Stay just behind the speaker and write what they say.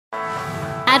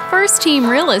First Team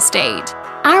Real Estate.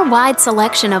 Our wide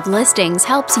selection of listings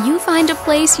helps you find a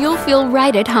place you'll feel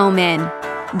right at home in.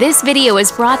 This video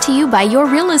is brought to you by your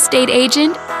real estate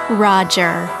agent,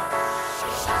 Roger.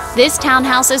 This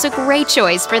townhouse is a great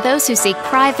choice for those who seek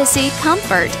privacy,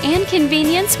 comfort, and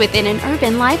convenience within an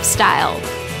urban lifestyle.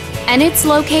 And it's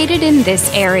located in this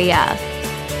area.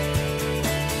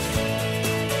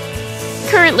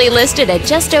 Currently listed at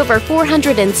just over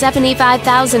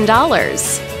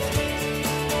 $475,000.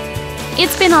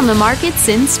 It's been on the market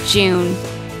since June.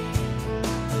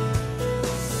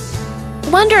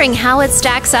 Wondering how it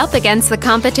stacks up against the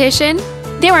competition?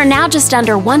 There are now just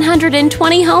under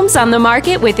 120 homes on the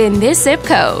market within this zip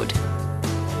code.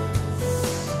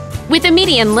 With a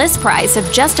median list price of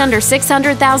just under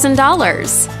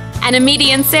 $600,000 and a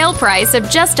median sale price of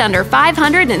just under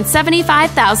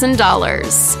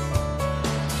 $575,000.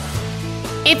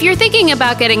 If you're thinking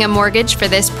about getting a mortgage for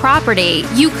this property,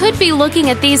 you could be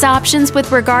looking at these options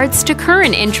with regards to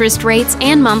current interest rates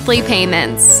and monthly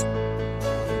payments.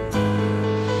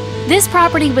 This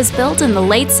property was built in the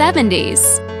late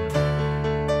 70s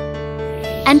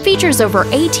and features over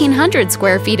 1,800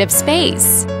 square feet of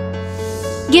space,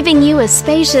 giving you a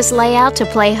spacious layout to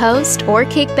play host or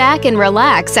kick back and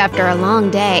relax after a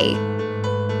long day.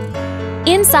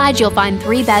 Inside, you'll find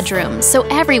 3 bedrooms, so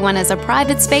everyone has a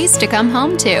private space to come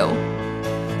home to,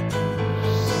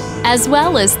 as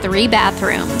well as 3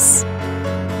 bathrooms.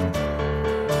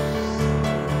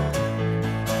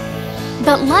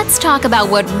 But let's talk about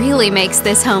what really makes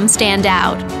this home stand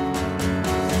out.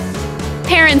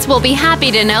 Parents will be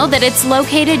happy to know that it's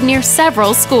located near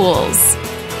several schools.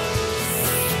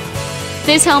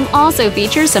 This home also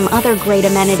features some other great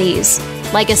amenities,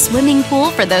 like a swimming pool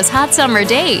for those hot summer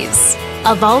days,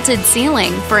 a vaulted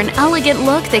ceiling for an elegant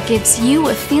look that gives you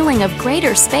a feeling of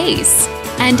greater space,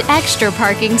 and extra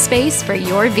parking space for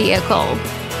your vehicle.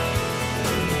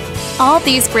 All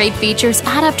these great features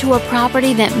add up to a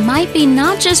property that might be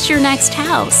not just your next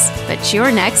house, but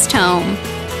your next home.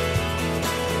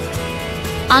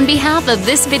 On behalf of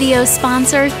this video's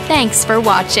sponsor, thanks for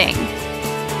watching.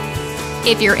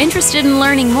 If you're interested in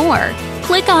learning more,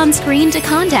 click on screen to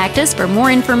contact us for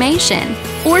more information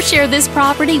or share this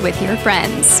property with your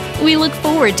friends. We look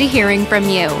forward to hearing from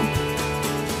you.